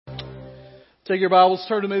Take your Bibles,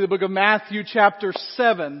 turn to me, the book of Matthew chapter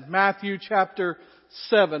 7. Matthew chapter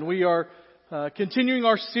 7. We are continuing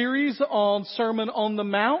our series on Sermon on the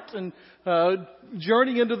Mount and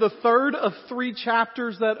journeying into the third of three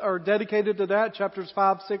chapters that are dedicated to that, chapters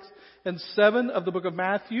 5, 6, and 7 of the book of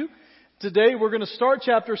Matthew. Today we're going to start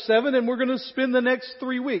chapter 7 and we're going to spend the next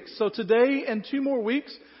 3 weeks. So today and 2 more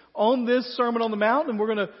weeks on this Sermon on the Mount, and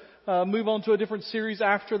we're going to move on to a different series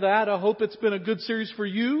after that. I hope it's been a good series for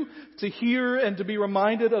you to hear and to be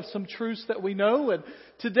reminded of some truths that we know. And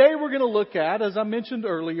today we're going to look at, as I mentioned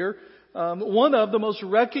earlier, one of the most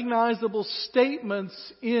recognizable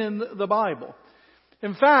statements in the Bible.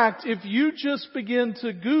 In fact, if you just begin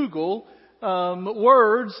to Google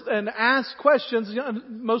words and ask questions,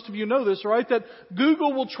 most of you know this, right? That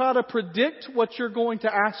Google will try to predict what you're going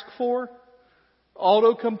to ask for.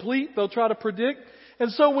 Autocomplete, they'll try to predict.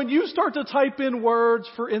 And so when you start to type in words,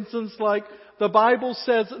 for instance, like the Bible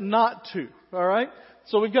says not to, all right?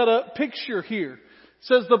 So we've got a picture here. It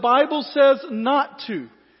says the Bible says not to.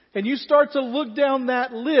 And you start to look down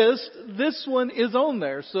that list, this one is on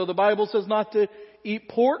there. So the Bible says not to eat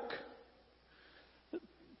pork.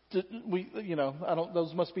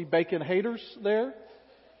 Those must be bacon haters there.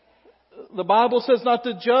 The Bible says not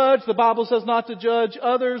to judge. The Bible says not to judge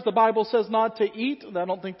others. The Bible says not to eat. I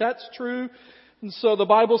don't think that's true. And so the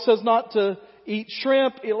Bible says not to eat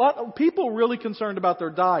shrimp. A lot of people really concerned about their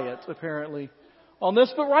diet, apparently, on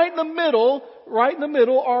this. But right in the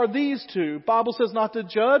middle are these two. Bible says not to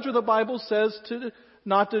judge, or the Bible says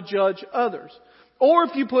not to judge others. Or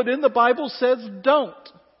if you put in the Bible says don't.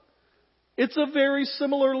 It's a very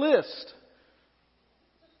similar list.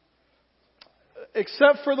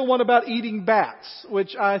 Except for the one about eating bats,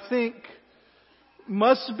 which I think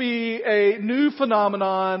must be a new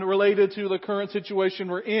phenomenon related to the current situation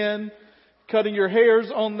we're in. Cutting your hairs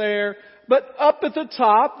on there. But up at the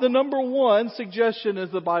top, the number one suggestion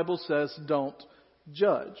is the Bible says don't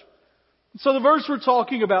judge. So the verse we're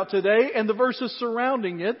talking about today and the verses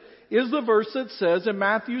surrounding it is the verse that says in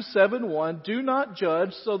Matthew 7:1, do not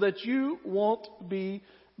judge so that you won't be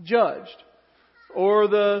judged. Or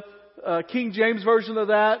the King James version of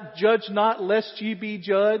that, judge not lest ye be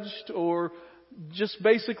judged. Or just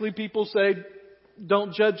basically people say,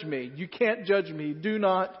 don't judge me. You can't judge me. Do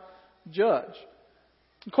not judge.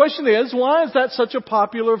 The question is, why is that such a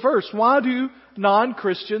popular verse? Why do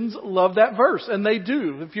non-Christians love that verse? And they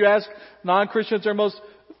do. If you ask non-Christians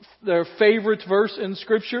their favorite verse in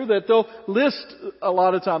Scripture, that they'll list a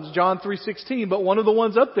lot of times John 3:16. But one of the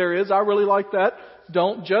ones up there is, I really like that,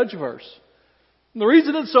 don't judge verse. And the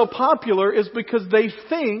reason it's so popular is because they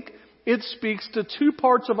think it speaks to two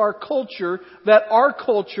parts of our culture that our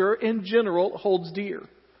culture in general holds dear.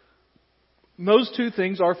 And those two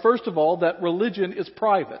things are, first of all, that religion is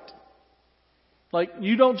private. Like,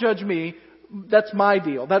 you don't judge me. That's my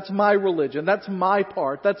deal. That's my religion. That's my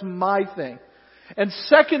part. That's my thing. And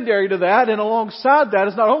secondary to that, and alongside that,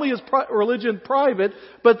 is not only is religion private,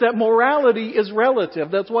 but that morality is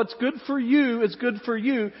relative. That's what's good for you is good for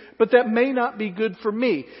you, but that may not be good for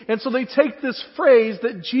me. And so they take this phrase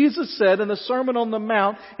that Jesus said in the Sermon on the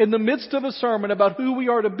Mount, in the midst of a sermon about who we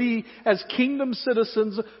are to be as kingdom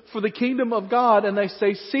citizens for the kingdom of God, and they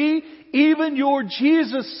say, see, even your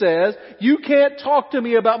Jesus says, you can't talk to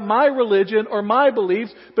me about my religion or my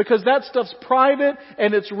beliefs because that stuff's private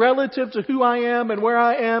and it's relative to who I am and where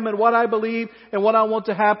I am and what I believe and what I want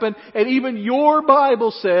to happen. And even your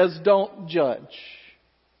Bible says don't judge.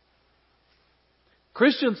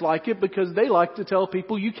 Christians like it because they like to tell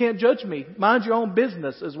people you can't judge me. Mind your own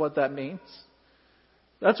business is what that means.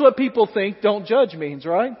 That's what people think don't judge means,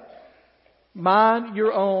 right? Mind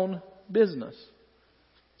your own business.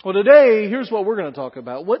 Well, today, here's what we're going to talk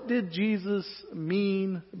about. What did Jesus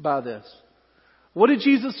mean by this? What did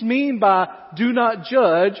Jesus mean by do not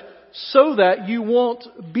judge so that you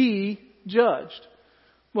won't be judged?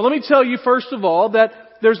 Well, let me tell you first of all that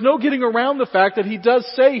there's no getting around the fact that He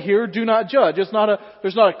does say here, do not judge. There's not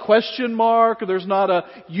a question mark, or there's not a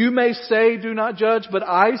you may say do not judge, but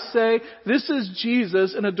I say. This is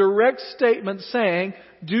Jesus in a direct statement saying,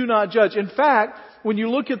 do not judge. In fact, when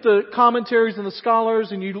you look at the commentaries and the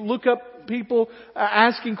scholars and you look up people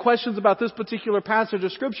asking questions about this particular passage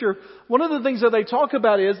of Scripture, one of the things that they talk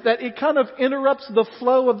about is that it kind of interrupts the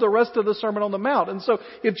flow of the rest of the Sermon on the Mount. And so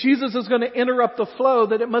if Jesus is going to interrupt the flow,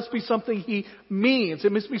 then it must be something He means.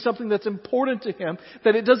 It must be something that's important to Him,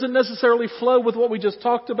 that it doesn't necessarily flow with what we just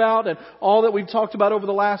talked about and all that we've talked about over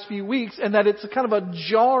the last few weeks, and that it's a kind of a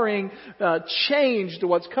jarring change to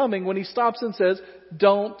what's coming when He stops and says,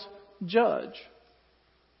 don't judge.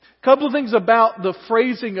 A couple of things about the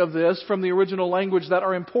phrasing of this from the original language that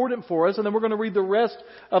are important for us, and then we're going to read the rest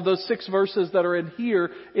of those 6 verses that are in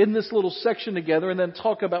here in this little section together and then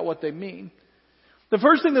talk about what they mean. The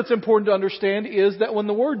first thing that's important to understand is that when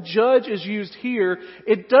the word judge is used here,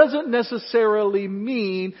 it doesn't necessarily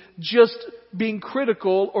mean just being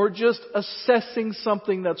critical or just assessing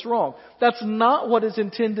something that's wrong. That's not what is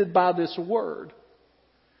intended by this word.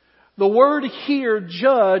 The word here,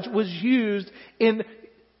 judge, was used in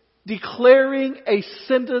declaring a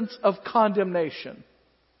sentence of condemnation.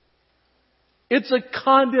 It's a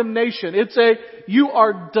condemnation. It's a, you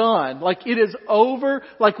are done. Like it is over.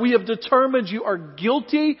 Like we have determined you are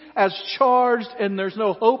guilty as charged and there's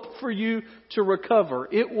no hope for you to recover.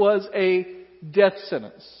 It was a death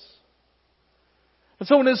sentence. And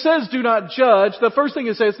so when it says do not judge, the first thing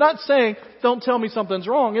it says, it's not saying don't tell me something's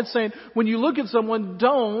wrong. It's saying when you look at someone,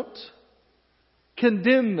 don't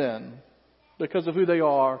condemn them because of who they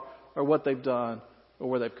are or what they've done or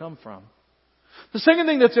where they've come from. The second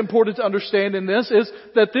thing that's important to understand in this is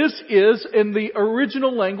that this is, in the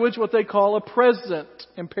original language, what they call a present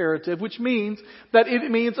imperative, which means that it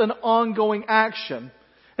means an ongoing action.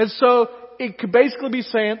 And so it could basically be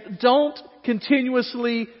saying, don't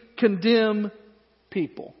continuously condemn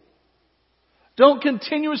people. Don't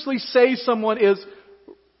continuously say someone is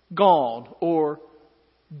gone or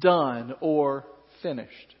done or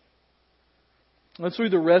finished. Let's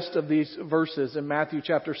read the rest of these verses in Matthew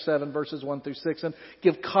chapter 7, verses 1 through 6, and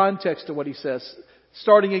give context to what he says.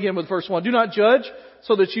 Starting again with verse 1. Do not judge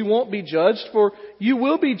so that you won't be judged, for you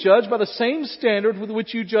will be judged by the same standard with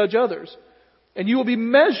which you judge others. And you will be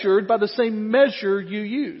measured by the same measure you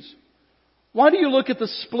use. Why do you look at the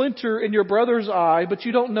splinter in your brother's eye, but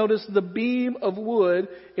you don't notice the beam of wood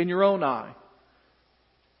in your own eye?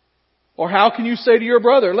 Or how can you say to your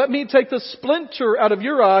brother, let me take the splinter out of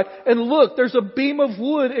your eye, and look, there's a beam of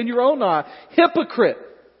wood in your own eye? Hypocrite!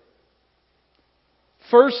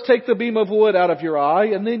 First take the beam of wood out of your eye,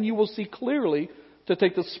 and then you will see clearly to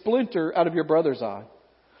take the splinter out of your brother's eye.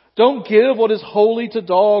 Don't give what is holy to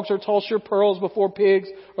dogs or toss your pearls before pigs,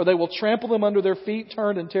 or they will trample them under their feet,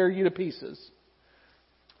 turn and tear you to pieces.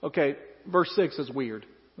 Okay, verse 6 is weird.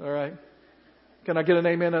 All right? Can I get an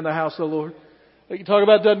amen in the house of the Lord? You talk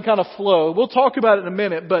about it doesn't kind of flow. We'll talk about it in a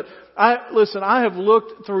minute, but I have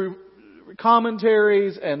looked through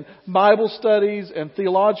commentaries and Bible studies and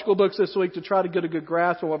theological books this week to try to get a good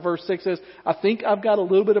grasp on what verse 6 is. I think I've got a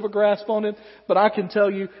little bit of a grasp on it, but I can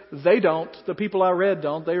tell you they don't. The people I read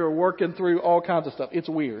don't. They are working through all kinds of stuff. It's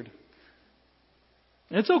weird.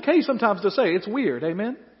 And it's okay sometimes to say it's weird.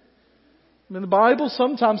 Amen? I mean, the Bible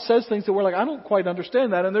sometimes says things that we're like, I don't quite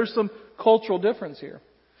understand that, and there's some cultural difference here.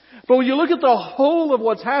 But when you look at the whole of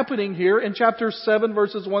what's happening here in chapter 7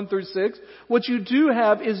 verses 1 through 6, what you do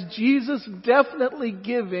have is Jesus definitely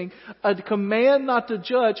giving a command not to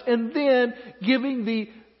judge and then giving the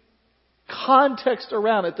context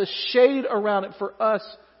around it, the shade around it for us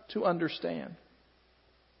to understand.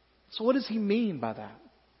 So what does he mean by that?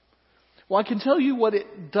 Well, I can tell you what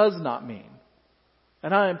it does not mean.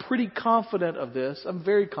 And I am pretty confident of this. I'm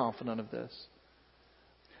very confident of this.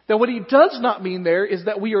 Now, what he does not mean there is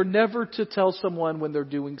that we are never to tell someone when they're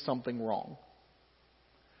doing something wrong.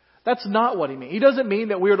 That's not what he means. He doesn't mean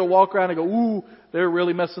that we are to walk around and go, ooh, they're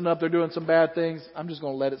really messing up, they're doing some bad things, I'm just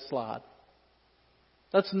going to let it slide.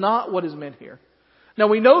 That's not what is meant here. Now,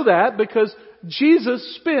 we know that because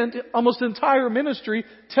Jesus spent almost entire ministry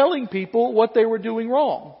telling people what they were doing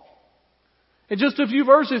wrong. In just a few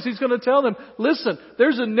verses, he's going to tell them, listen,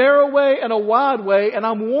 there's a narrow way and a wide way, and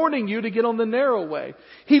I'm warning you to get on the narrow way.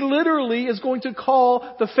 He literally is going to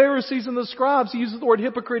call the Pharisees and the scribes. He uses the word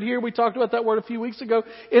hypocrite here. We talked about that word a few weeks ago.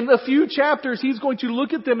 In a few chapters, he's going to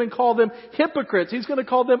look at them and call them hypocrites. He's going to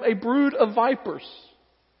call them a brood of vipers.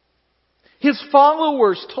 His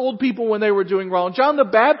followers told people when they were doing wrong. John the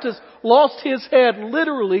Baptist lost his head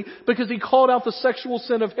literally because he called out the sexual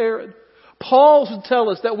sin of Herod. Paul would tell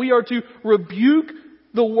us that we are to rebuke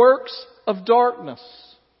the works of darkness.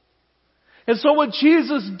 And so what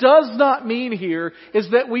Jesus does not mean here is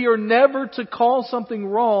that we are never to call something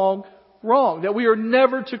wrong, that we are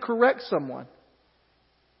never to correct someone.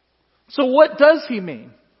 So what does he mean?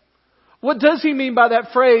 What does he mean by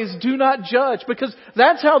that phrase, do not judge? Because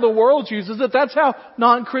that's how the world uses it. That's how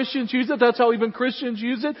non-Christians use it. That's how even Christians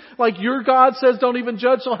use it. Like your God says don't even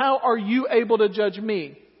judge, so how are you able to judge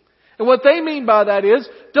me? And what they mean by that is,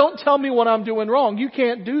 don't tell me what I'm doing wrong. You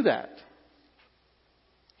can't do that.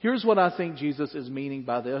 Here's what I think Jesus is meaning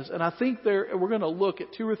by this. And I think we're going to look at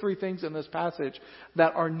 2 or 3 things in this passage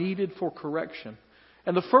that are needed for correction.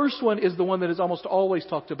 And the first one is the one that is almost always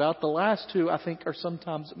talked about. The last 2, I think, are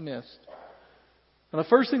sometimes missed. And the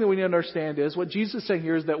first thing that we need to understand is what Jesus is saying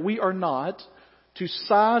here is that we are not to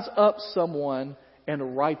size up someone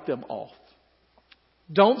and write them off.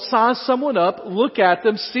 Don't size someone up, look at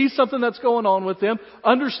them, see something that's going on with them,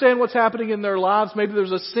 understand what's happening in their lives. Maybe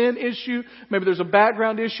there's a sin issue, maybe there's a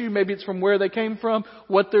background issue, maybe it's from where they came from,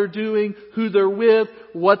 what they're doing, who they're with,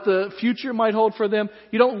 what the future might hold for them.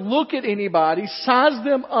 You don't look at anybody, size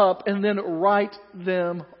them up, and then write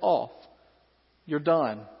them off. You're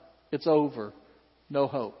done. It's over. No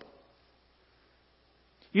hope.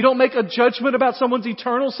 You don't make a judgment about someone's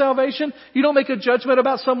eternal salvation. You don't make a judgment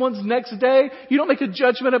about someone's next day. You don't make a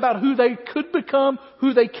judgment about who they could become,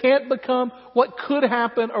 who they can't become, what could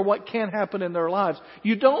happen or what can happen in their lives.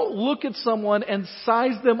 You don't look at someone and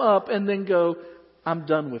size them up and then go, I'm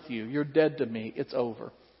done with you. You're dead to me. It's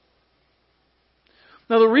over.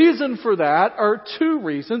 Now the reason for that are two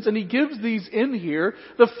reasons, and he gives these in here.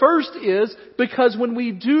 The first is because when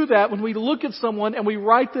we do that, when we look at someone and we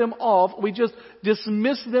write them off, we just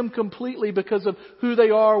dismiss them completely because of who they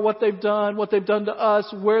are, what they've done to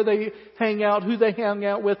us, where they hang out, who they hang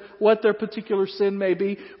out with, what their particular sin may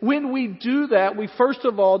be. When we do that, we first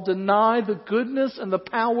of all deny the goodness and the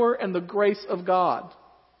power and the grace of God.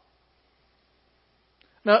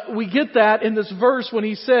 Now, we get that in this verse when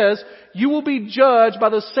he says, you will be judged by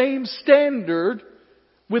the same standard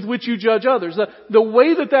with which you judge others. The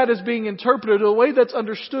way that is being interpreted, the way that's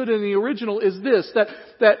understood in the original is this,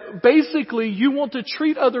 that basically you want to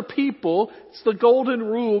treat other people, it's the golden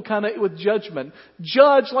rule kind of with judgment.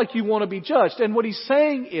 Judge like you want to be judged. And what he's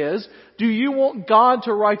saying is, do you want God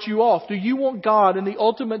to write you off? Do you want God in the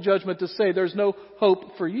ultimate judgment to say there's no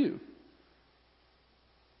hope for you?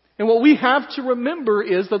 And what we have to remember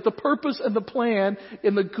is that the purpose and the plan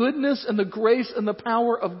in the goodness and the grace and the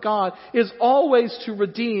power of God is always to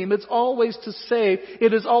redeem. It's always to save.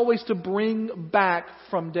 It is always to bring back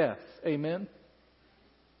from death. Amen?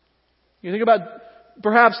 You think about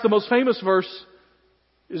perhaps the most famous verse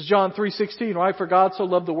is John 3:16, right? For God so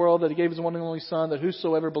loved the world that He gave His one and only Son, that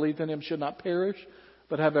whosoever believed in Him should not perish,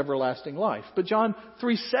 but have everlasting life. But John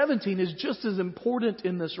 3:17 is just as important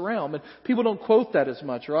in this realm. And people don't quote that as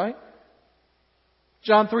much, right?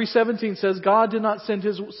 John 3:17 says, God did not send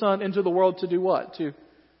His Son into the world to do what? To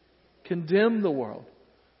condemn the world.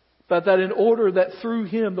 But that in order that through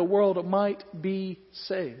Him the world might be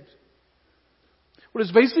saved. What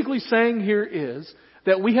it's basically saying here is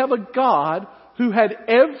that we have a God who had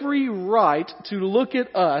every right to look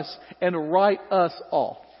at us and write us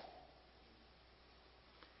off.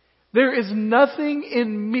 There is nothing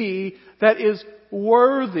in me that is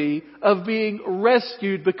worthy of being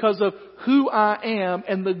rescued because of who I am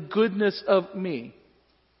and the goodness of me.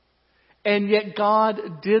 And yet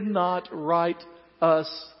God did not write us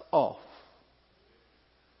off.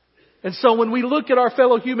 And so when we look at our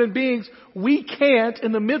fellow human beings, we can't,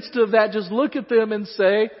 in the midst of that, just look at them and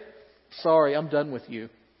say, sorry, I'm done with you.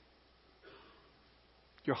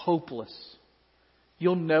 You're hopeless.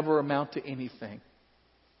 You'll never amount to anything.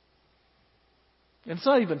 And it's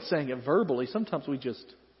not even saying it verbally. Sometimes we just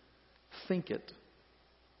think it.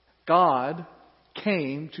 God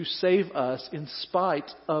came to save us in spite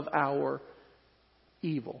of our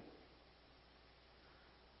evil.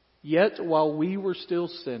 Yet while we were still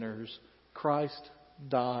sinners, Christ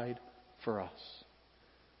died for us.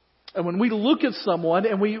 And when we look at someone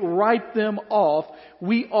and we write them off,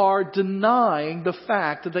 we are denying the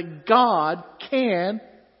fact that God can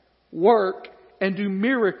work and do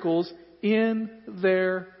miracles in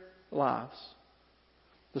their lives.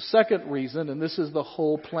 The second reason, and this is the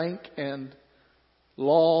whole plank and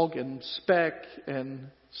log and speck and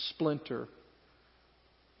splinter.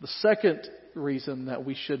 The second reason that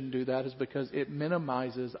we shouldn't do that is because it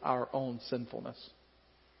minimizes our own sinfulness.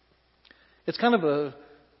 It's kind of a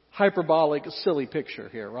hyperbolic, silly picture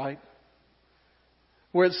here, right?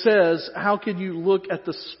 Where it says, how can you look at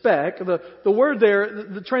the speck? The word there,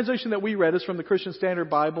 the translation that we read is from the Christian Standard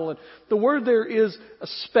Bible. And the word there is a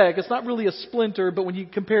speck. It's not really a splinter, but when you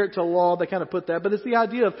compare it to law, they kind of put that. But it's the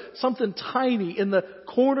idea of something tiny in the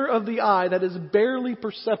corner of the eye that is barely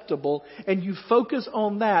perceptible. And you focus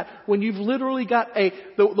on that when you've literally got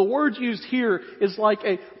the word used here is like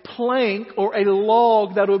a plank or a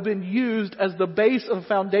log that would have been used as the base of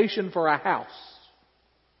foundation for a house.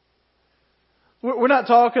 We're not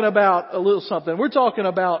talking about a little something. We're talking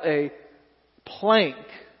about a plank.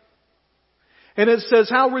 And it says,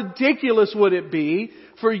 how ridiculous would it be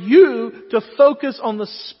for you to focus on the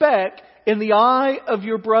speck in the eye of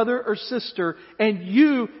your brother or sister and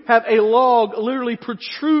you have a log literally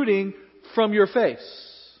protruding from your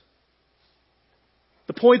face?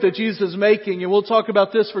 The point that Jesus is making, and we'll talk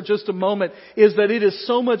about this for just a moment, is that it is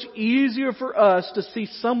so much easier for us to see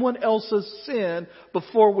someone else's sin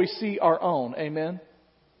before we see our own. Amen?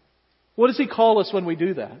 What does He call us when we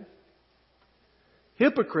do that?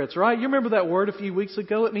 Hypocrites, right? You remember that word a few weeks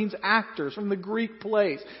ago? It means actors from the Greek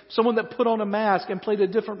plays. Someone that put on a mask and played a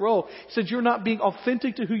different role. He said you're not being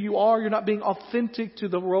authentic to who you are. You're not being authentic to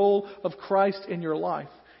the role of Christ in your life.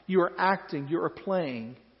 You are acting. You are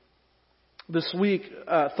playing. This week,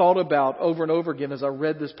 thought about over and over again as I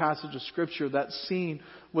read this passage of Scripture, that scene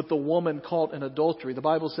with the woman caught in adultery. The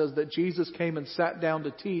Bible says that Jesus came and sat down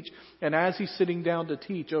to teach, and as He's sitting down to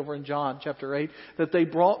teach over in John chapter 8, that they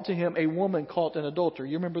brought to Him a woman caught in adultery.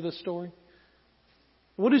 You remember this story?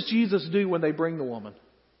 What does Jesus do when they bring the woman?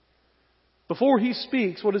 Before He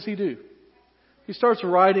speaks, what does He do? He starts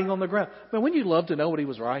writing on the ground. Man, wouldn't you love to know what He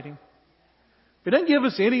was writing? It doesn't give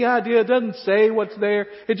us any idea. It doesn't say what's there.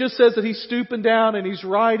 It just says that He's stooping down and He's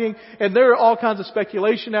writing. And there are all kinds of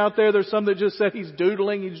speculation out there. There's some that just said He's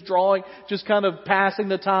doodling, He's drawing, just kind of passing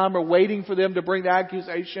the time or waiting for them to bring the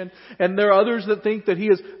accusation. And there are others that think that He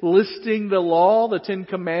is listing the law, the 10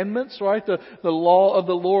 Commandments, right? The law of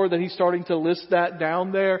the Lord, that He's starting to list that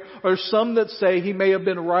down there. Or some that say He may have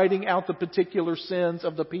been writing out the particular sins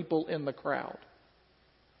of the people in the crowd.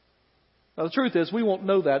 Now, the truth is, we won't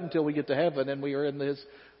know that until we get to heaven and we are in this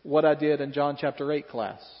What I Did in John chapter 8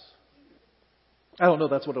 class. I don't know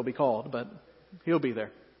that's what it'll be called, but He'll be there.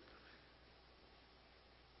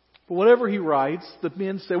 But whatever He writes, the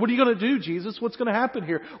men say, what are you going to do, Jesus? What's going to happen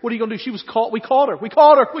here? What are you going to do? She was caught. We caught her. We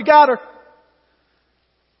caught her. We got her.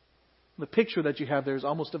 The picture that you have there is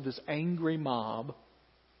almost of this angry mob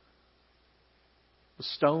with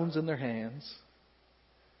stones in their hands.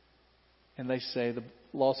 And they say, the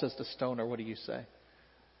law says to stone her. What do you say?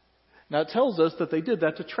 Now it tells us that they did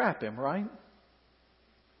that to trap Him, right?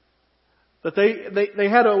 That they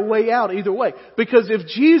had a way out either way. Because if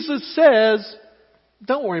Jesus says,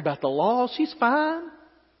 don't worry about the law, she's fine,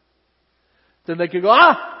 then they could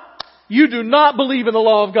go, you do not believe in the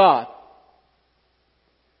law of God.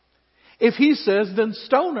 If He says, then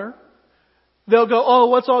stone her, they'll go, oh,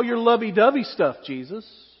 what's all your lovey-dovey stuff, Jesus?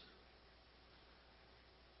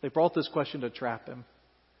 They brought this question to trap Him.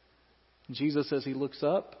 And Jesus says He looks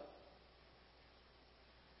up.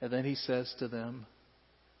 And then He says to them,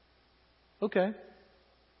 okay,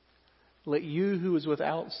 let you who is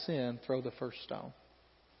without sin throw the first stone.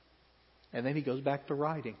 And then He goes back to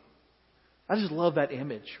writing. I just love that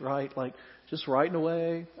image, right? Like just writing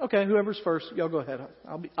away. Okay, whoever's first, y'all go ahead.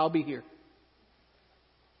 I'll be here.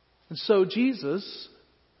 And so Jesus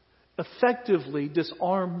effectively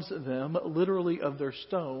disarms them literally of their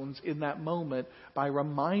stones in that moment by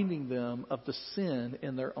reminding them of the sin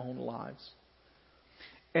in their own lives.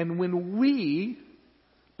 And when we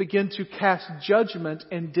begin to cast judgment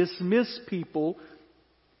and dismiss people,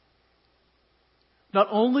 not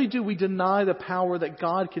only do we deny the power that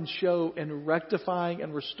God can show in rectifying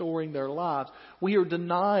and restoring their lives, we are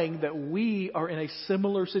denying that we are in a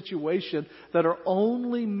similar situation that are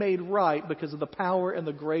only made right because of the power and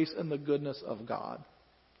the grace and the goodness of God.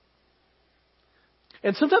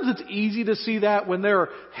 And sometimes it's easy to see that when there are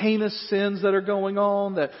heinous sins that are going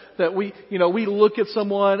on, that we look at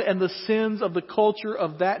someone and the sins of the culture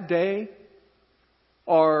of that day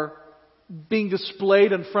are being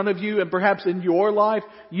displayed in front of you, and perhaps in your life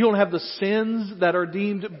you don't have the sins that are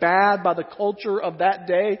deemed bad by the culture of that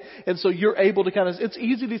day, and so you're able to it's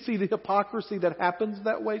easy to see the hypocrisy that happens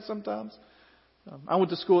that way sometimes. I went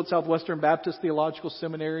to school at Southwestern Baptist Theological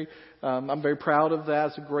Seminary. I'm very proud of that.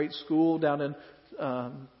 It's a great school down in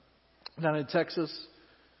Texas.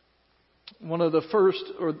 One of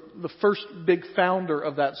the first big founder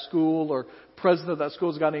of that school or president of that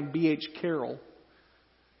school is a guy named B.H. Carroll.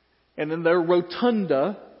 And in their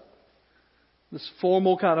rotunda, this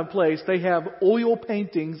formal kind of place, they have oil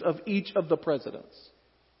paintings of each of the presidents.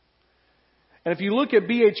 And if you look at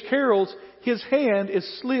B.H. Carroll's, his hand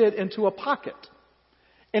is slid into a pocket.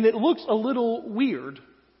 And it looks a little weird.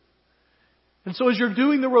 And so as you're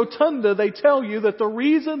doing the rotunda, they tell you that the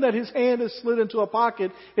reason that his hand is slid into a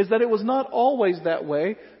pocket is that it was not always that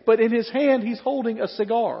way, but in his hand he's holding a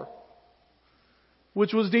cigar,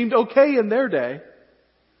 which was deemed okay in their day.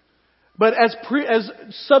 But as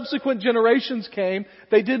subsequent generations came,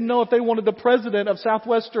 they didn't know if they wanted the president of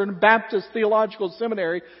Southwestern Baptist Theological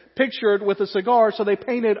Seminary pictured with a cigar, so they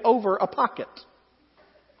painted over a pocket.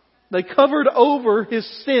 They covered over his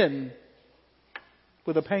sin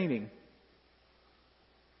with a painting.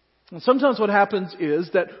 And sometimes what happens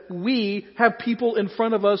is that we have people in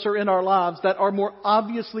front of us or in our lives that are more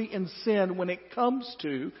obviously in sin when it comes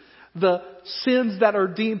to The sins that are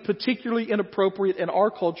deemed particularly inappropriate in our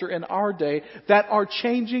culture, in our day, that are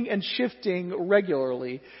changing and shifting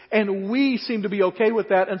regularly. And we seem to be okay with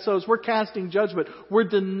that. And so as we're casting judgment, we're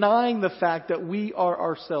denying the fact that we are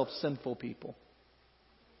ourselves sinful people.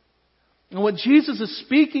 And what Jesus is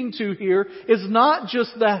speaking to here is not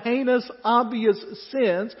just the heinous, obvious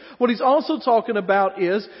sins. What He's also talking about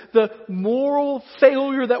is the moral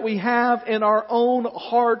failure that we have in our own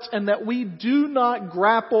hearts, and that we do not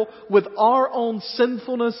grapple with our own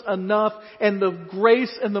sinfulness enough and the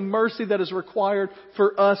grace and the mercy that is required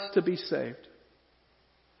for us to be saved.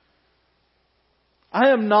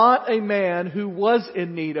 I am not a man who was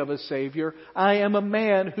in need of a Savior. I am a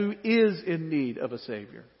man who is in need of a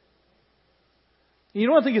Savior. You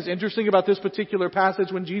know what I think is interesting about this particular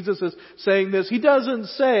passage when Jesus is saying this? He doesn't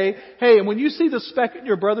say, hey, and when you see the speck in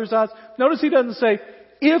your brother's eye, notice He doesn't say,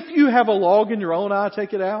 if you have a log in your own eye,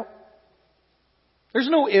 take it out. There's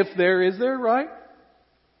no if there, is there, right?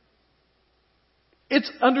 It's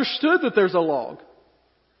understood that there's a log.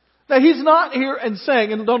 Now He's not here and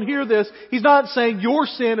saying, and don't hear this, He's not saying your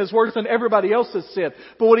sin is worse than everybody else's sin.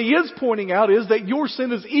 But what He is pointing out is that your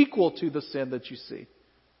sin is equal to the sin that you see.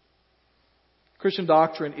 Christian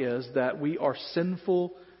doctrine is that we are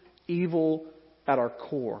sinful, evil at our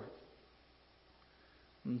core.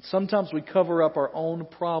 And sometimes we cover up our own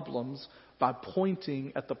problems by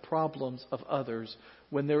pointing at the problems of others,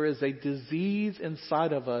 when there is a disease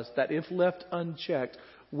inside of us that, if left unchecked,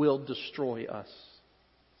 will destroy us.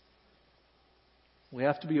 We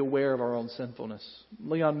have to be aware of our own sinfulness.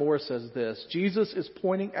 Leon Morris says this: Jesus is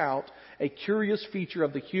pointing out a curious feature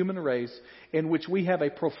of the human race in which we have a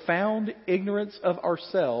profound ignorance of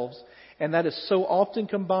ourselves, and that is so often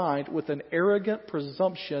combined with an arrogant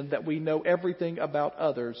presumption that we know everything about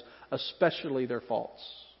others, especially their faults.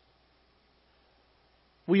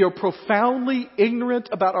 We are profoundly ignorant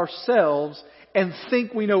about ourselves and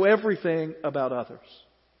think we know everything about others.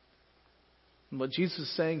 And what Jesus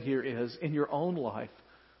is saying here is, in your own life,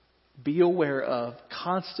 be aware of,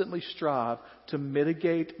 constantly strive to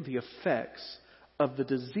mitigate the effects of the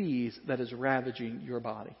disease that is ravaging your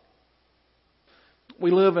body.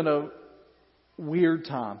 We live in a weird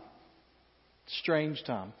time, strange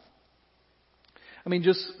time. I mean,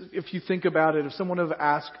 just if you think about it, if someone had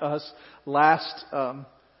asked us last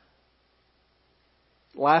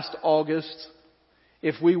August,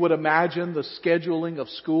 if we would imagine the scheduling of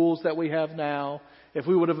schools that we have now, if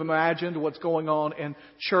we would have imagined what's going on in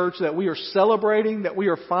church, that we are celebrating, that we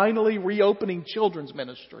are finally reopening children's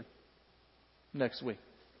ministry next week.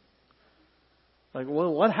 Like,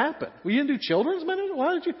 well, what happened? We didn't do children's ministry?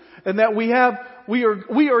 Why did you? And that we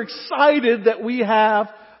are excited that we have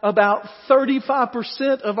about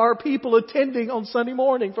 35% of our people attending on Sunday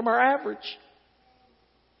morning from our average.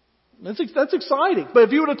 That's exciting. But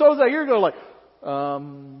if you would have told us that a year ago, like,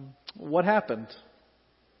 what happened?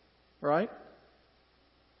 Right?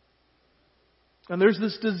 And there's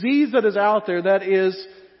this disease that is out there that is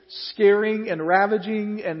scaring and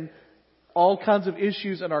ravaging and all kinds of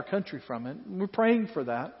issues in our country from it. We're praying for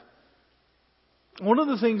that. One of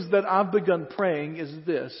the things that I've begun praying is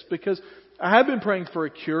this, because I have been praying for a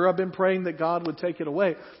cure. I've been praying that God would take it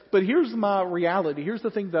away. But here's my reality. Here's the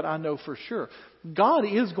thing that I know for sure. God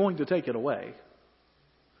is going to take it away.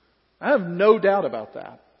 I have no doubt about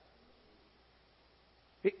that.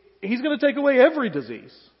 He's going to take away every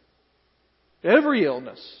disease, every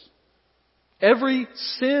illness, every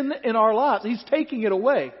sin in our lives. He's taking it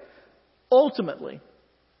away, ultimately.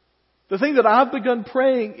 The thing that I've begun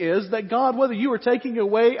praying is that God, whether you are taking it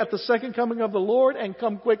away at the second coming of the Lord, and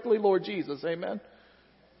come quickly, Lord Jesus, amen.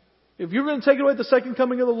 If you're going to take it away at the second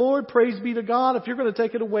coming of the Lord, praise be to God. If you're going to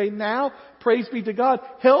take it away now, praise be to God.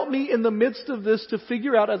 Help me in the midst of this to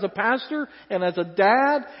figure out, as a pastor and as a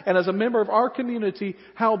dad and as a member of our community,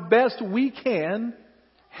 how best we can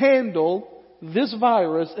handle this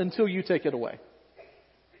virus until you take it away.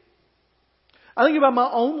 I think about my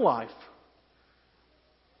own life.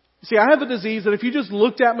 See, I have a disease that if you just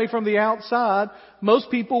looked at me from the outside,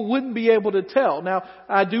 most people wouldn't be able to tell. Now,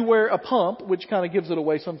 I do wear a pump, which kind of gives it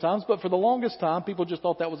away sometimes, but for the longest time, people just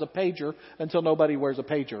thought that was a pager until nobody wears a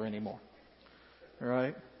pager anymore. All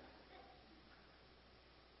right?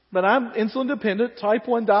 But I'm insulin dependent, type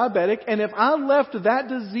 1 diabetic, and if I left that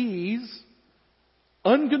disease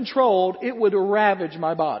uncontrolled, it would ravage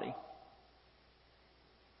my body.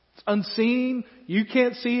 It's unseen. You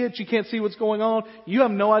can't see it. You can't see what's going on. You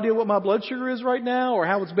have no idea what my blood sugar is right now or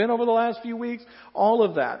how it's been over the last few weeks. All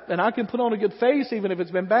of that. And I can put on a good face even if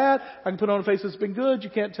it's been bad. I can put on a face that's been good. You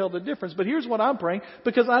can't tell the difference. But here's what I'm praying,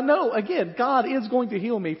 because I know, again, God is going to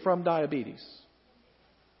heal me from diabetes.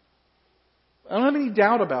 I don't have any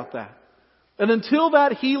doubt about that. And until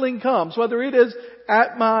that healing comes, whether it is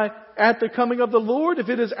at the coming of the Lord, if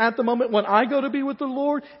it is at the moment when I go to be with the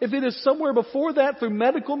Lord, if it is somewhere before that through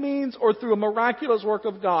medical means or through a miraculous work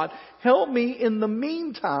of God, help me in the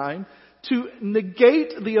meantime to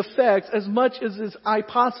negate the effects as much as I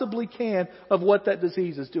possibly can of what that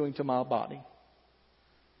disease is doing to my body.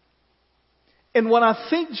 And what I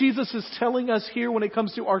think Jesus is telling us here when it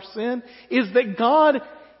comes to our sin is that God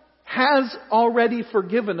has already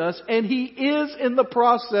forgiven us, and He is in the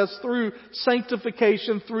process through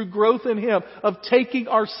sanctification, through growth in Him, of taking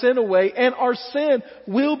our sin away, and our sin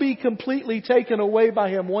will be completely taken away by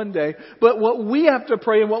Him one day. But what we have to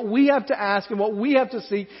pray and what we have to ask and what we have to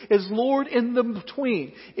seek is, Lord, in the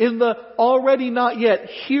between, in the already not yet,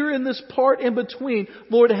 here in this part in between,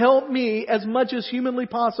 Lord, help me as much as humanly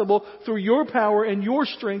possible through Your power and Your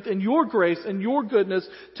strength and Your grace and Your goodness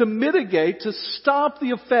to mitigate, to stop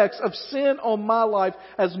the effects of sin on my life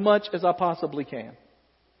as much as I possibly can.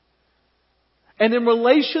 And in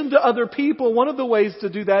relation to other people, one of the ways to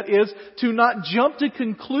do that is to not jump to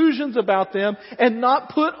conclusions about them and not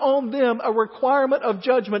put on them a requirement of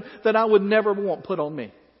judgment that I would never want put on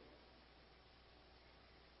me.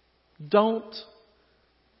 Don't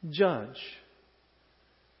judge.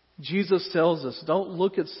 Jesus tells us, don't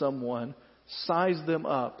look at someone, size them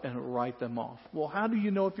up, and write them off. Well, how do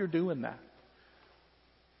you know if you're doing that?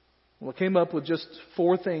 Well, I came up with just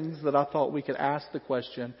 4 things that I thought we could ask the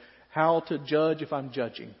question, how to judge if I'm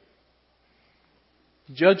judging.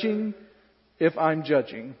 Judging if I'm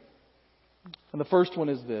judging. And the first one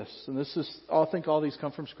is this, and this is, I think all these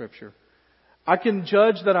come from Scripture. I can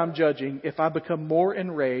judge that I'm judging if I become more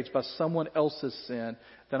enraged by someone else's sin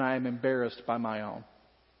than I am embarrassed by my own.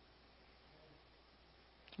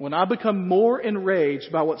 When I become more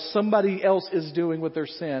enraged by what somebody else is doing with their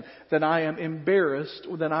sin, then I am embarrassed,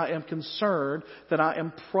 then I am concerned, then I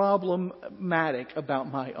am problematic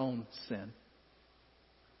about my own sin.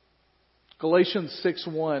 Galatians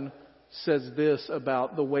 6:1 says this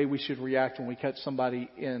about the way we should react when we catch somebody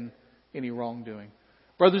in any wrongdoing.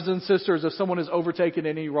 Brothers and sisters, if someone is overtaken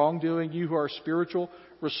in any wrongdoing, you who are spiritual,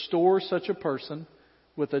 restore such a person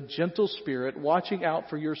with a gentle spirit, watching out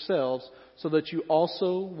for yourselves, so that you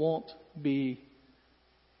also won't be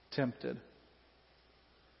tempted.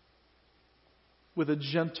 With a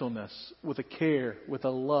gentleness, with a care, with a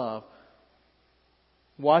love.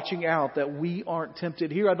 Watching out that we aren't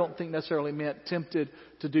tempted. Here I don't think necessarily meant tempted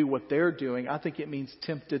to do what they're doing. I think it means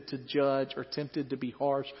tempted to judge, or tempted to be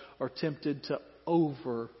harsh, or tempted to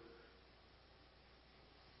over-examine.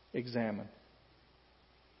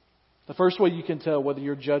 The first way you can tell whether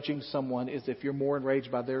you're judging someone is if you're more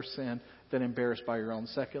enraged by their sin than embarrassed by your own.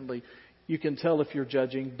 Secondly, you can tell if you're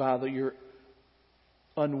judging by your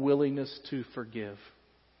unwillingness to forgive.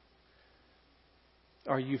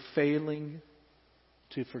 Are you failing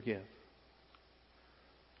to forgive?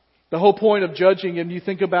 The whole point of judging, and you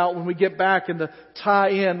think about when we get back and the tie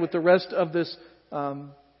in with the rest of this,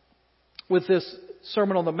 with this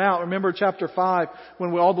Sermon on the Mount. Remember chapter 5,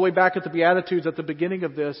 when we're all the way back at the Beatitudes at the beginning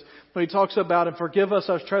of this, when He talks about, and forgive us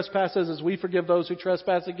our trespasses as we forgive those who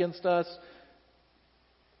trespass against us.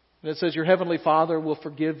 And it says, your heavenly Father will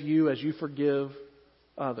forgive you as you forgive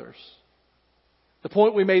others. The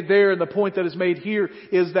point we made there and the point that is made here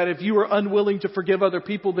is that if you are unwilling to forgive other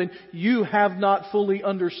people, then you have not fully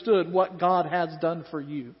understood what God has done for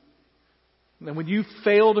you. And when you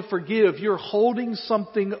fail to forgive, you're holding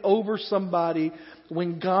something over somebody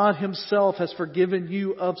when God Himself has forgiven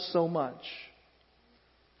you of so much.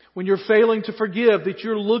 When you're failing to forgive, that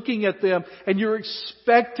you're looking at them and you're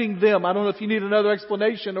expecting them. I don't know if you need another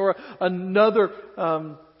explanation or another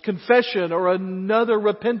confession or another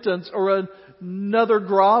repentance or another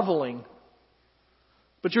groveling.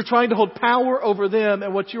 But you're trying to hold power over them,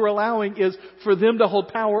 and what you're allowing is for them to hold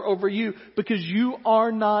power over you, because you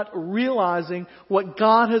are not realizing what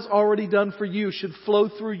God has already done for you should flow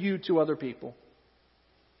through you to other people.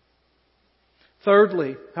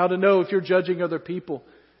 Thirdly, how to know if you're judging other people.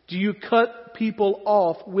 Do you cut people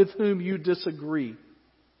off with whom you disagree?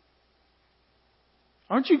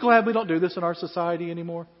 Aren't you glad we don't do this in our society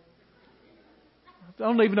anymore? I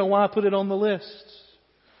don't even know why I put it on the list.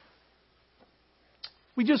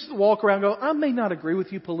 We just walk around and go, I may not agree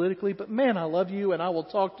with you politically, but man, I love you and I will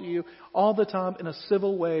talk to you all the time in a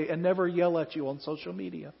civil way and never yell at you on social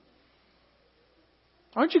media.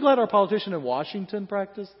 Aren't you glad our politicians in Washington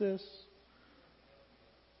practice this?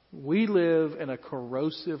 We live in a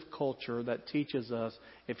corrosive culture that teaches us,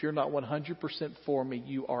 if you're not 100% for me,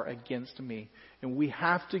 you are against me. And we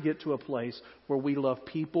have to get to a place where we love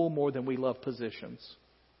people more than we love positions.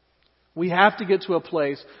 We have to get to a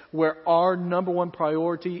place where our number one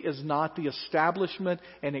priority is not the establishment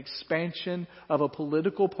and expansion of a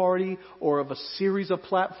political party or of a series of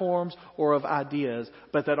platforms or of ideas,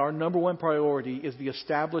 but that our number one priority is the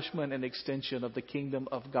establishment and extension of the kingdom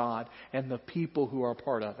of God and the people who are a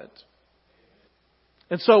part of it.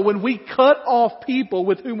 And so when we cut off people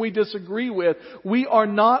with whom we disagree with, we are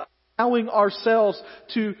not allowing ourselves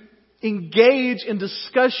to engage in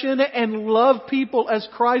discussion and love people as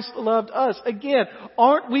Christ loved us. Again,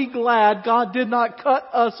 aren't we glad God did not cut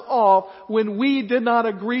us off when we did not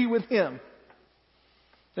agree with Him?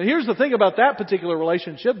 Now here's the thing about that particular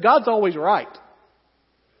relationship. God's always right.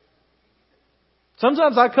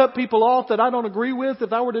 Sometimes I cut people off that I don't agree with.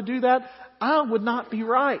 If I were to do that, I would not be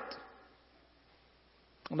right.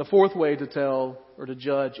 And the fourth way to tell or to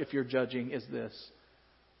judge if you're judging is this.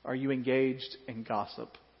 Are you engaged in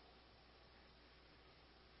gossip?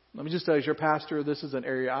 Let me just tell you, as your pastor, this is an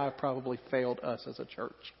area I've probably failed us as a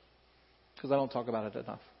church because I don't talk about it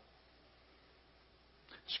enough.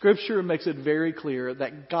 Scripture makes it very clear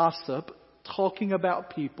that gossip, talking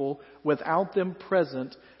about people without them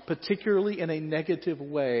present, particularly in a negative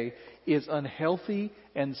way, is unhealthy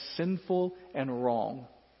and sinful and wrong.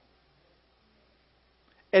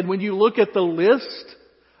 And when you look at the list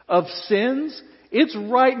of sins, it's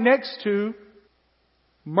right next to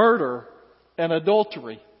murder and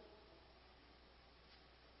adultery.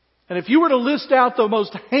 And if you were to list out the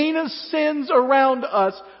most heinous sins around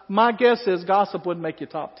us, my guess is gossip wouldn't make you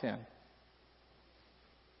top 10.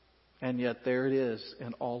 And yet there it is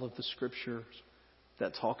in all of the scriptures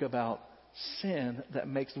that talk about sin that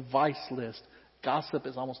makes vice list. Gossip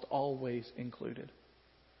is almost always included.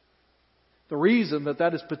 The reason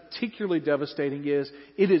that is particularly devastating is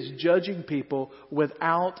it is judging people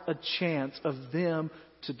without a chance of them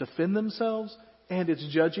to defend themselves, and it's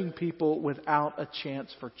judging people without a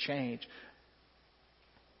chance for change.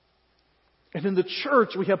 And in the church,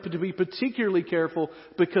 we have to be particularly careful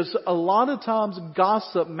because a lot of times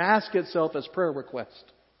gossip masks itself as prayer request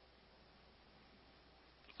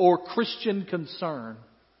or Christian concern.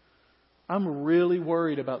 I'm really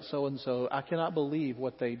worried about so-and-so. I cannot believe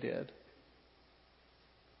what they did.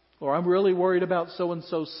 Or I'm really worried about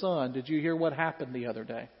so-and-so's son. Did you hear what happened the other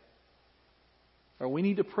day? Or we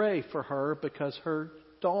need to pray for her because her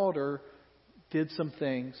daughter did some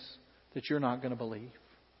things that you're not going to believe.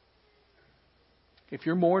 If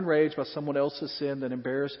you're more enraged by someone else's sin than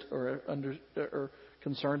embarrassed or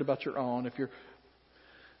concerned about your own, if you're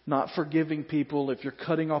not forgiving people, if you're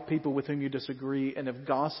cutting off people with whom you disagree, and if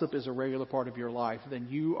gossip is a regular part of your life, then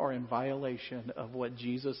you are in violation of what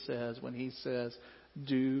Jesus says when He says,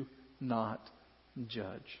 do not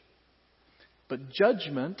judge. But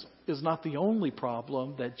judgment is not the only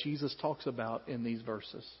problem that Jesus talks about in these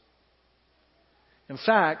verses. In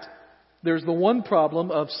fact, there's the one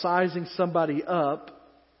problem of sizing somebody up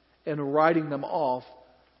and writing them off.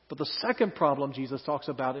 But the second problem Jesus talks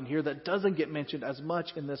about in here that doesn't get mentioned as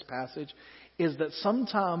much in this passage is that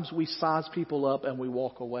sometimes we size people up and we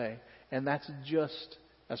walk away. And that's just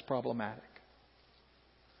as problematic.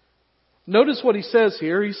 Notice what he says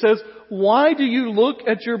here. He says, why do you look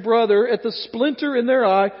at your brother at the splinter in their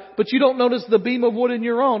eye, but you don't notice the beam of wood in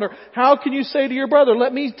your own? Or how can you say to your brother,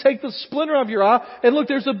 let me take the splinter of your eye, and look,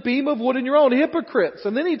 there's a beam of wood in your own? Hypocrites.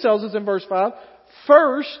 And then he tells us in verse 5,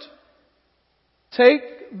 first,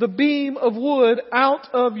 take the beam of wood out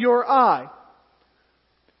of your eye.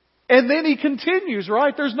 And then he continues,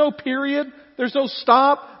 right? There's no period. There's no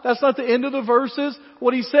stop. That's not the end of the verses.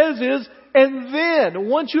 What he says is, and then,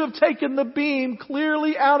 once you have taken the beam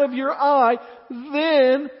clearly out of your eye,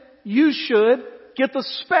 then you should get the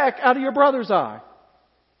speck out of your brother's eye.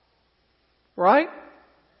 Right?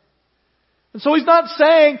 And so he's not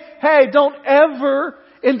saying, hey, don't ever,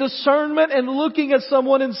 in discernment and looking at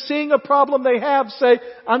someone and seeing a problem they have, say,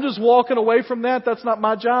 I'm just walking away from that. That's not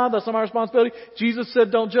my job. That's not my responsibility. Jesus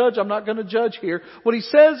said, don't judge. I'm not going to judge here. What he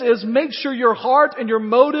says is make sure your heart and your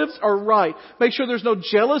motives are right. Make sure there's no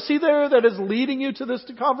jealousy there that is leading you to this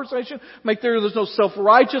conversation. Make sure there's no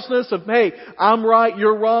self-righteousness of, hey, I'm right,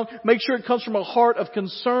 you're wrong. Make sure it comes from a heart of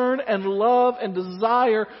concern and love and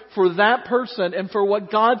desire for that person and for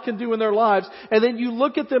what God can do in their lives. And then you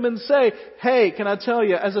look at them and say, hey, can I tell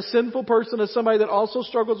you, as a sinful person, as somebody that also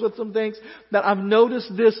struggles with some things, that I've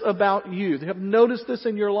noticed this about you. I've noticed this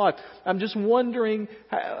in your life. I'm just wondering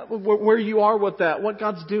where you are with that, what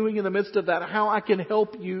God's doing in the midst of that, how I can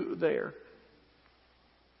help you there.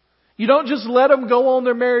 You don't just let them go on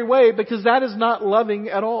their merry way, because that is not loving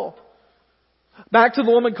at all. Back to the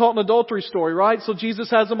woman caught in adultery story, right? So Jesus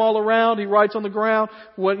has them all around. He writes on the ground,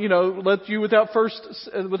 let you without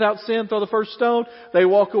sin throw the first stone. They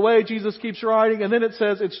walk away. Jesus keeps writing. And then it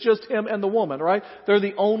says it's just him and the woman, right? They're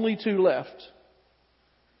the only two left.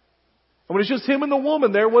 And when it's just him and the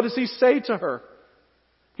woman there, what does he say to her?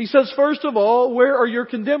 He says, first of all, where are your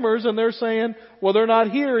condemners? And they're saying, well, they're not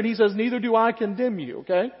here. And he says, neither do I condemn you,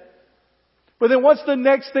 okay? But then what's the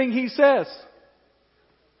next thing he says?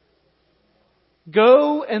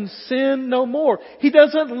 Go and sin no more. He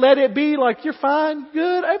doesn't let it be like, you're fine,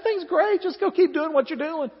 good, everything's great, just go keep doing what you're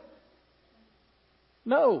doing.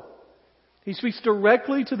 No. He speaks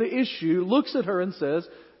directly to the issue, looks at her and says,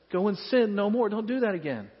 go and sin no more. Don't do that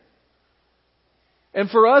again. And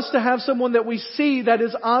for us to have someone that we see that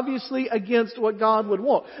is obviously against what God would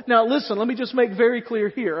want. Now listen, let me just make very clear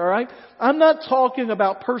here, alright? I'm not talking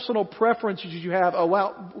about personal preferences you have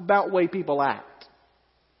about way people act.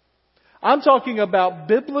 I'm talking about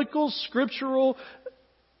biblical, scriptural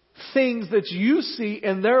things that you see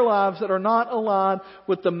in their lives that are not aligned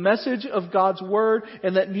with the message of God's Word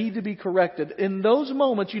and that need to be corrected. In those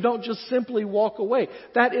moments, you don't just simply walk away.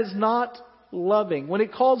 That is not loving. When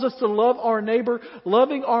it calls us to love our neighbor,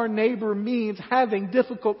 loving our neighbor means having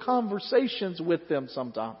difficult conversations with them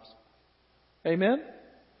sometimes. Amen?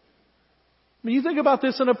 I mean, you think about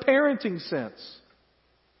this in a parenting sense.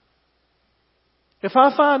 If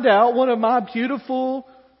I find out one of my beautiful,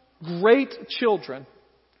 great children,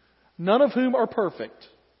 none of whom are perfect,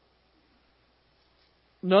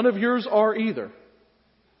 none of yours are either.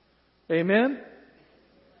 Amen?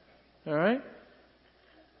 All right?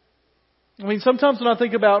 I mean, sometimes when I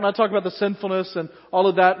think about, and I talk about the sinfulness and all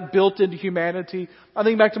of that built into humanity, I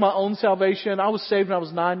think back to my own salvation. I was saved when I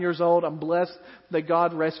was 9 years old. I'm blessed that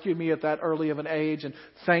God rescued me at that early of an age and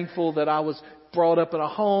thankful that I was brought up in a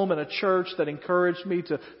home and a church that encouraged me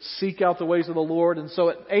to seek out the ways of the Lord. And so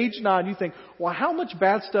at age 9, you think, well, how much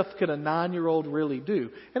bad stuff can a 9-year-old really do?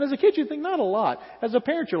 And as a kid, you think, not a lot. As a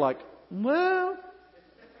parent, you're like, well,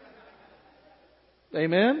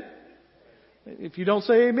 amen? If you don't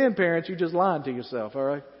say amen, parents, you're just lying to yourself, all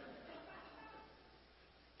right?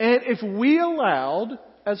 And if we allowed,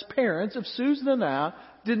 as parents, if Susan and I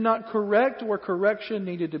did not correct where correction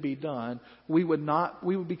needed to be done, we would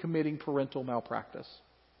be committing parental malpractice.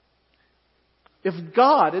 If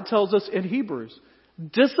God, it tells us in Hebrews,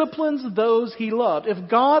 disciplines those He loved, if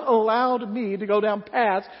God allowed me to go down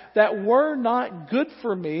paths that were not good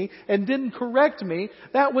for me and didn't correct me,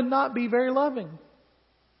 that would not be very loving.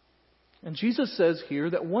 And Jesus says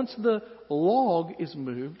here that once the log is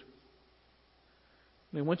moved,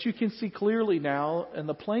 I mean, once you can see clearly now and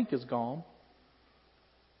the plank is gone,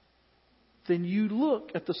 then you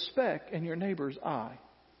look at the speck in your neighbor's eye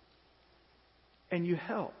and you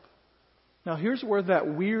help. Now here's where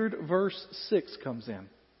that weird verse 6 comes in.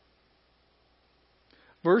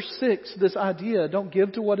 Verse 6, this idea, don't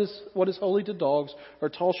give to what is holy to dogs, or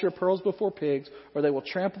toss your pearls before pigs, or they will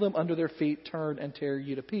trample them under their feet, turn and tear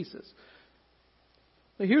you to pieces.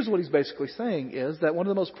 Now here's what he's basically saying is that one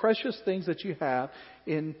of the most precious things that you have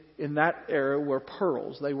in that era were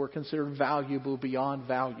pearls. They were considered valuable beyond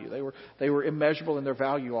value. They were immeasurable in their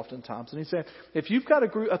value oftentimes. And he said, if you've got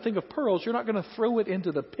a thing of pearls, you're not going to throw it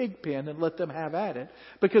into the pig pen and let them have at it,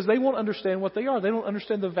 because they won't understand what they are. They don't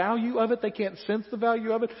understand the value of it. They can't sense the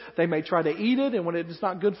value of it. They may try to eat it, and when it's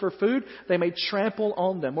not good for food, they may trample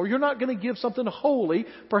on them. Or you're not going to give something holy,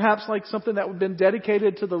 perhaps like something that would have been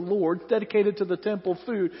dedicated to the Lord, dedicated to the temple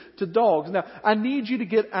food, to dogs. Now, I need you to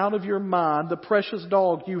get out of your mind the precious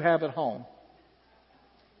dog you have at home.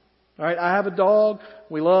 All right, I have a dog.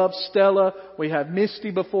 We love Stella. We have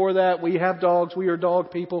Misty before that. We have dogs. We are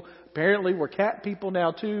dog people. Apparently we're cat people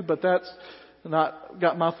now too, but that's not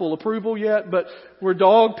got my full approval yet. But we're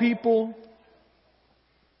dog people.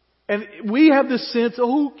 And we have this sense,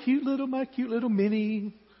 oh, my cute little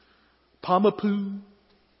mini Pomapoo.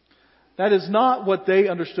 That is not what they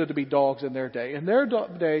understood to be dogs in their day. In their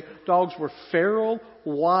day, dogs were feral,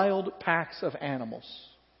 wild packs of animals.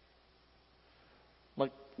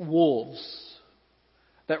 Like wolves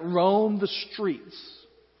that roamed the streets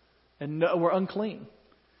and were unclean.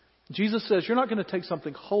 Jesus says, you're not going to take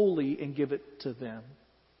something holy and give it to them.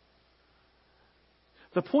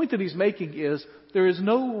 The point that he's making is there is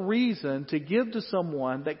no reason to give to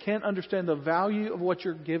someone that can't understand the value of what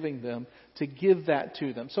you're giving them, to give that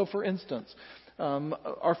to them. So for instance,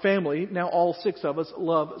 our family, now all 6 of us,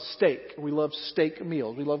 love steak. We love steak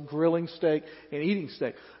meals. We love grilling steak and eating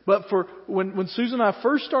steak. But when Susan and I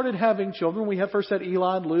first started having children, we first had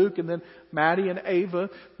Eli and Luke and then Maddie and Ava,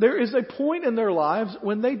 there is a point in their lives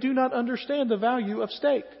when they do not understand the value of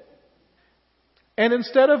steak. And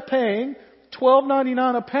instead of paying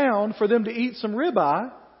 $12.99 a pound for them to eat some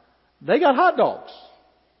ribeye, they got hot dogs.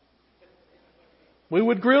 We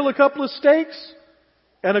would grill a couple of steaks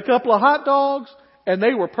and a couple of hot dogs, and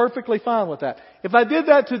they were perfectly fine with that. If I did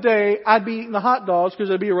that today, I'd be eating the hot dogs because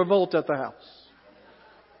there'd be a revolt at the house.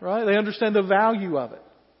 Right? They understand the value of it.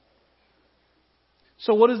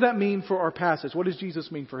 So what does that mean for our passage? What does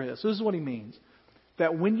Jesus mean for His? This is what He means.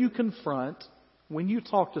 That when you confront, when you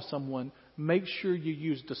talk to someone, make sure you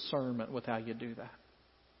use discernment with how you do that.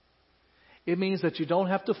 It means that you don't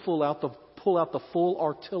have to pull out the full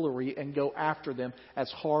artillery and go after them as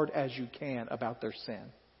hard as you can about their sin.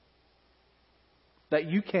 That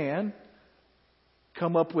you can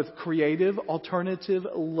come up with creative, alternative,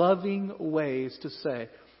 loving ways to say,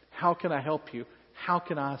 how can I help you? How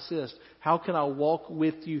can I assist? How can I walk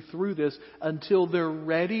with you through this until they're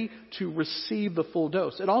ready to receive the full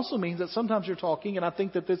dose? It also means that sometimes you're talking, and I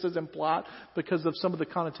think that this is implied because of some of the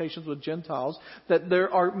connotations with Gentiles, that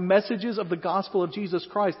there are messages of the gospel of Jesus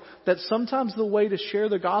Christ, that sometimes the way to share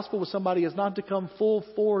the gospel with somebody is not to come full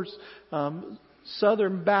force,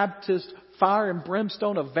 Southern Baptist, fire and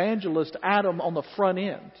brimstone evangelist Adam on the front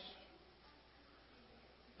end.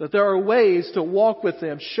 That there are ways to walk with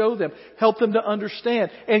them, show them, help them to understand,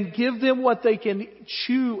 and give them what they can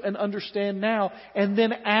chew and understand now. And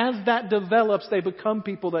then as that develops, they become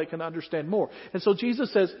people that can understand more. And so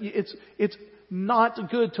Jesus says it's not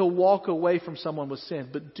good to walk away from someone with sin,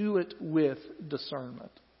 but do it with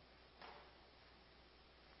discernment.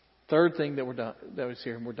 Third thing that was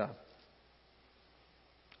here, and we're done.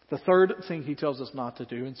 The third thing He tells us not to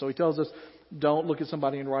do, and so He tells us, don't look at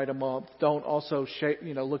somebody and write them up. Don't also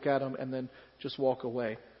look at them and then just walk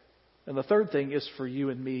away. And the third thing is for you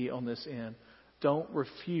and me on this end. Don't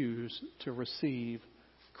refuse to receive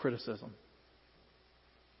criticism.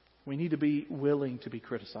 We need to be willing to be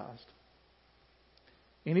criticized.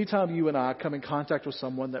 Anytime you and I come in contact with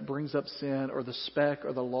someone that brings up sin or the speck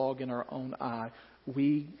or the log in our own eye,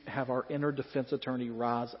 we have our inner defense attorney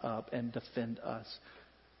rise up and defend us.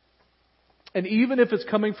 And even if it's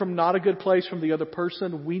coming from not a good place from the other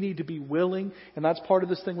person, we need to be willing, and that's part of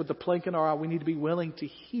this thing with the plank in our eye, we need to be willing to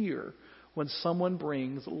hear when someone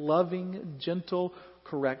brings loving, gentle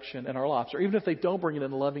correction in our lives. Or even if they don't bring it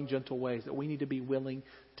in loving, gentle ways, that we need to be willing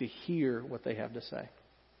to hear what they have to say.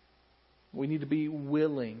 We need to be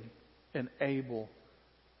willing and able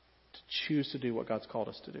to choose to do what God's called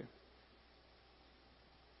us to do.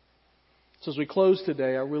 So as we close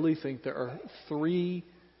today, I really think there are three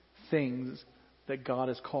things that God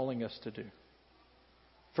is calling us to do.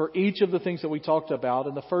 For each of the things that we talked about,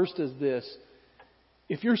 and the first is this: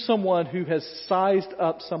 if you're someone who has sized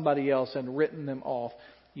up somebody else and written them off,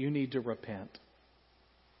 you need to repent.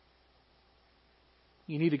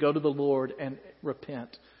 You need to go to the Lord and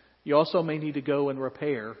repent. You also may need to go and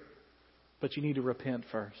repair, but you need to repent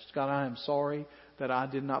first. God, I am sorry that I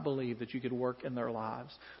did not believe that you could work in their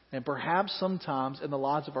lives. And perhaps sometimes in the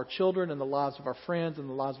lives of our children, in the lives of our friends, in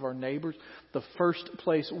the lives of our neighbors, the first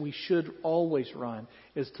place we should always run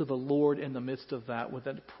is to the Lord in the midst of that, with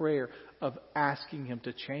a prayer of asking Him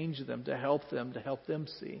to change them, to help them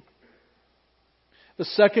see. The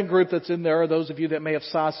second group that's in there are those of you that may have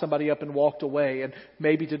sized somebody up and walked away, and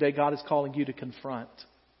maybe today God is calling you to confront.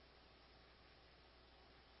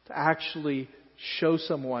 To actually show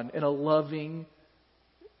someone in a loving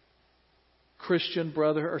Christian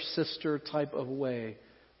brother or sister type of way,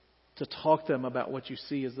 to talk to them about what you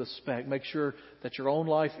see as the speck. Make sure that your own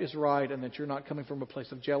life is right and that you're not coming from a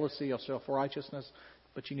place of jealousy or self-righteousness,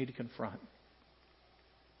 but you need to confront.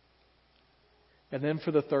 And then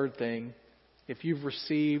for the third thing, if you've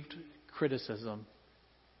received criticism,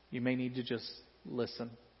 you may need to just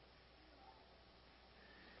listen.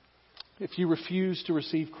 If you refuse to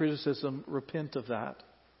receive criticism, repent of that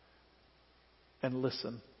and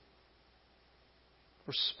listen.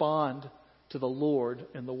 Respond to the Lord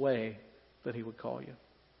in the way that He would call you.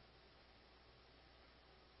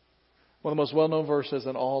 One of the most well-known verses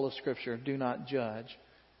in all of Scripture, do not judge.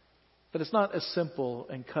 But it's not as simple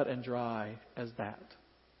and cut and dry as that.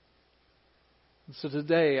 And so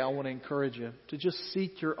today I want to encourage you to just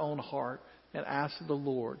seek your own heart and ask the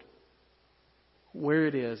Lord where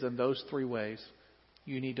it is in those three ways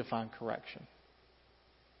you need to find correction.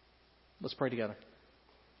 Let's pray together.